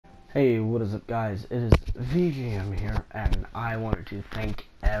Hey, what is up guys? It is VGM here, and I wanted to thank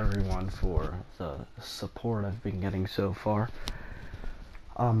everyone for the support I've been getting so far.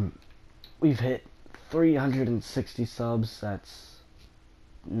 We've hit 360 subs. That's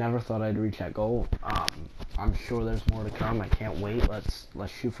never thought I'd reach that goal. I'm sure there's more to come. I can't wait. Let's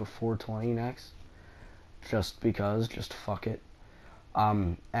shoot for 420 next. Just fuck it.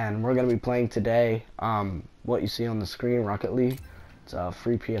 And we're gonna be playing today. What you see on the screen, Rocket League. It's a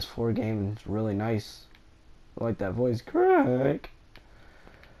free PS4 game. It's really nice. I like that voice crack.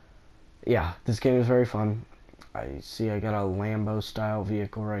 Yeah, this game is very fun. I got a Lambo style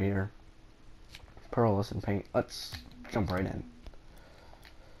vehicle right here. Pearlescent paint. Let's jump right in.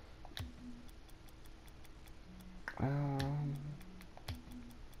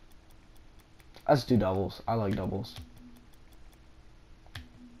 Let's do doubles. I like doubles.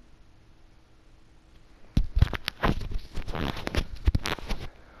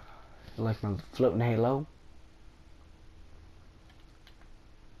 You like my floating halo?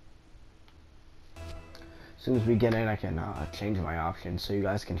 As soon as we get in, I can change my options so you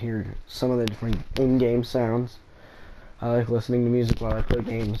guys can hear some of the different in-game sounds. I like listening to music while I play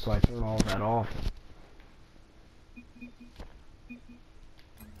games, so I turn all of that off.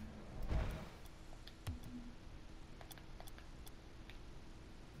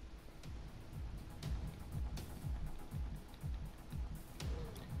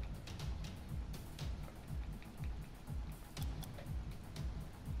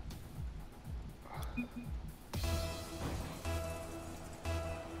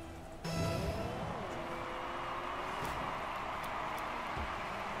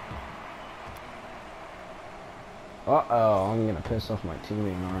 Uh-oh, I'm gonna piss off my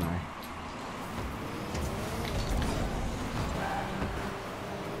teammate, aren't I?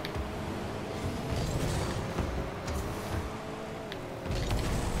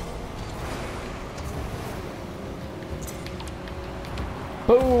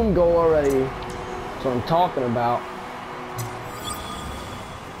 Boom, goal already. That's what I'm talking about.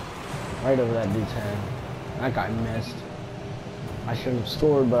 Right over that dude's head. That guy missed. I shouldn't have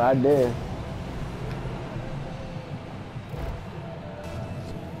scored, but I did.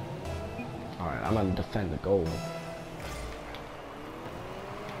 Alright, I'm gonna defend the goal.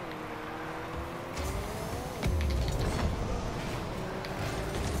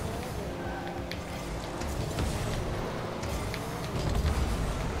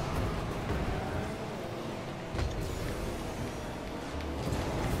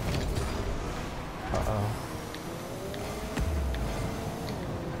 Uh-oh.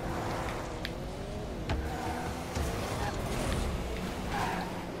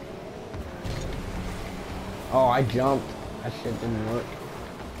 Oh, I jumped. That shit didn't work.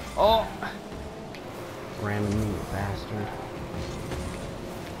 Oh! Ramming me, you bastard.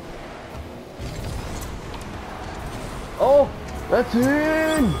 Oh! That's in!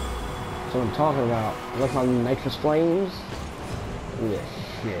 That's what I'm talking about. Look on nitrous flames. Look at this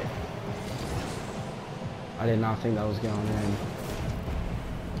shit. I did not think that was going in.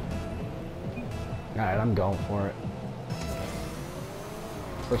 Alright, I'm going for it.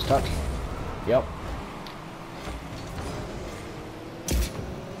 First touch. Yep.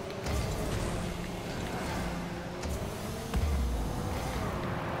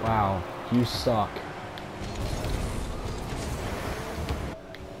 Wow, you suck.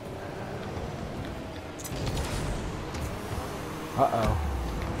 Uh-oh.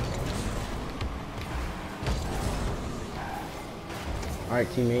 Alright,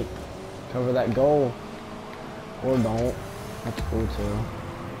 teammate. Cover that goal. Or don't. That's cool, too.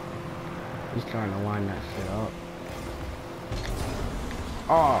 He's trying to line that shit up.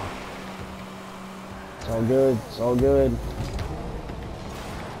 Oh! It's all good. It's all good.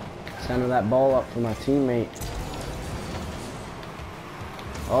 Center that ball up for my teammate.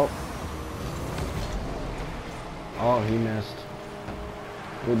 Oh. Oh, he missed.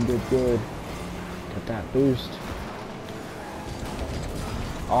 Good, good, good. Get that boost.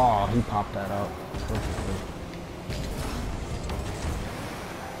 Oh, he popped that up perfectly.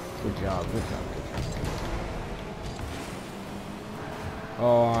 Good job, good job, good job.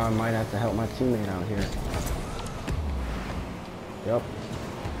 Oh, I might have to help my teammate out here. Yep.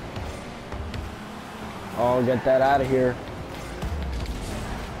 Oh, get that out of here.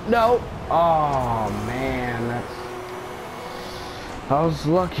 No. Oh, man, I was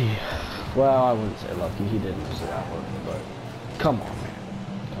lucky. Well, I wouldn't say lucky. He didn't miss that one, but come on, man.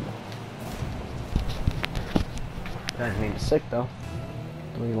 Come on. That didn't mean to sick, though.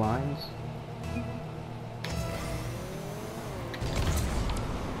 3 lines.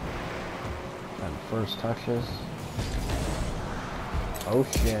 And first touches. Oh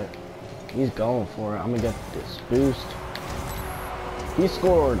shit. He's going for it. I'm gonna get this boost. He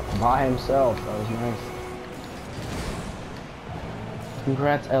scored by himself. That was nice.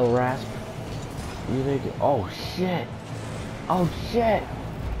 Congrats, El Rasp. You did good. Oh shit. Oh shit.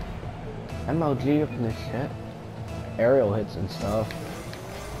 MLG up in this shit. Aerial hits and stuff.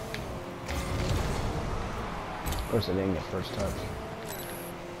 Of course I didn't get first touch.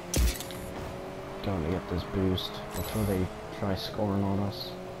 Going to get this boost before they try scoring on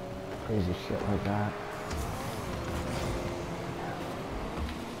us. Crazy shit like that.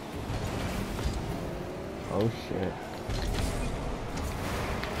 Oh shit.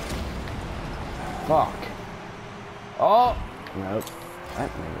 Fuck. Oh! Nope. That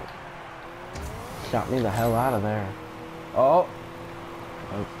nigga shot me the hell out of there. Oh!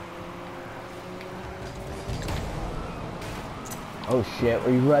 Nope. Oh shit,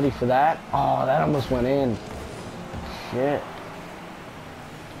 were you ready for that? Oh, that almost went in. Shit.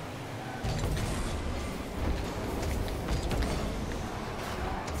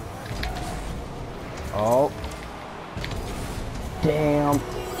 Oh. Damn.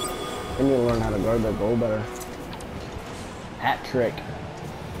 I need to learn how to guard that goal better. Hat trick.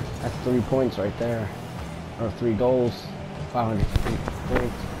 That's 3 points right there. Or 3 goals. 550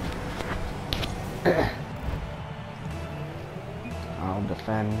 points. I'll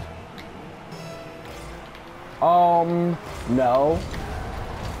defend. No.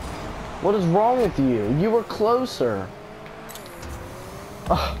 What is wrong with you? You were closer.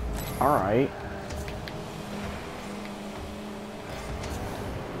 Ugh. Alright.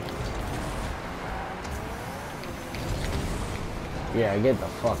 Yeah, get the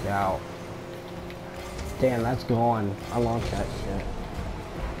fuck out. Damn, that's gone. I launched that shit.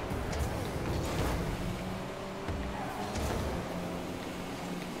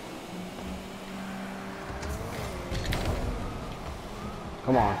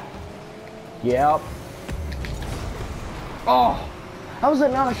 Come on. Yep. Oh! How was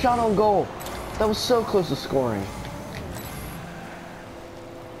that not a shot on goal? That was so close to scoring.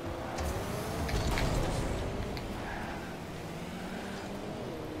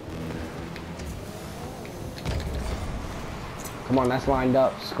 Come on, that's lined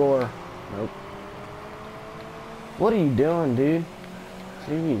up. Score. Nope. What are you doing, dude?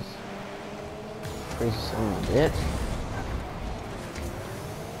 Jeez. Crazy son of a bitch.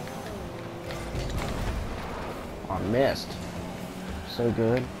 Oh, I missed. So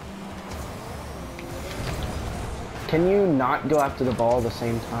good. Can you not go after the ball at the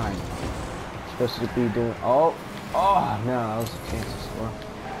same time? You're supposed to be doing... Oh! Oh, no, that was a chance to score.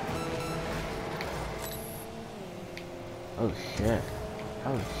 Oh shit.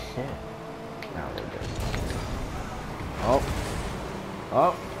 Oh shit. Now we're good. Oh.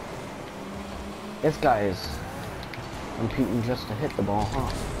 Oh. This guy is competing just to hit the ball, huh?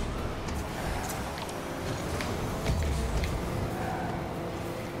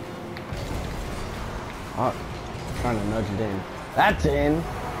 Oh. Trying to nudge it in. That's in!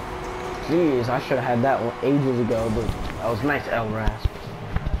 Jeez, I should have had that one ages ago, but that was nice. El Rasp.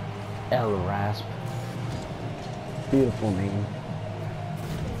 El Rasp. Beautiful name.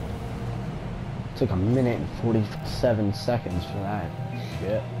 Took a minute and 47 seconds for that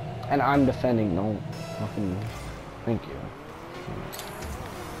shit. And I'm defending, no fucking... Thank you.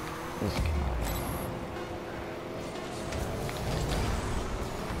 This guy.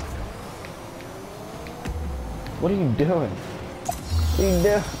 What are you doing? What are you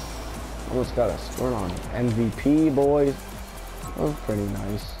doing? Almost got a score on MVP, boys. That was pretty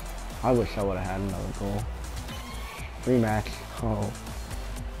nice. I wish I would have had another goal. Rematch. Oh.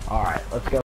 Alright, let's go.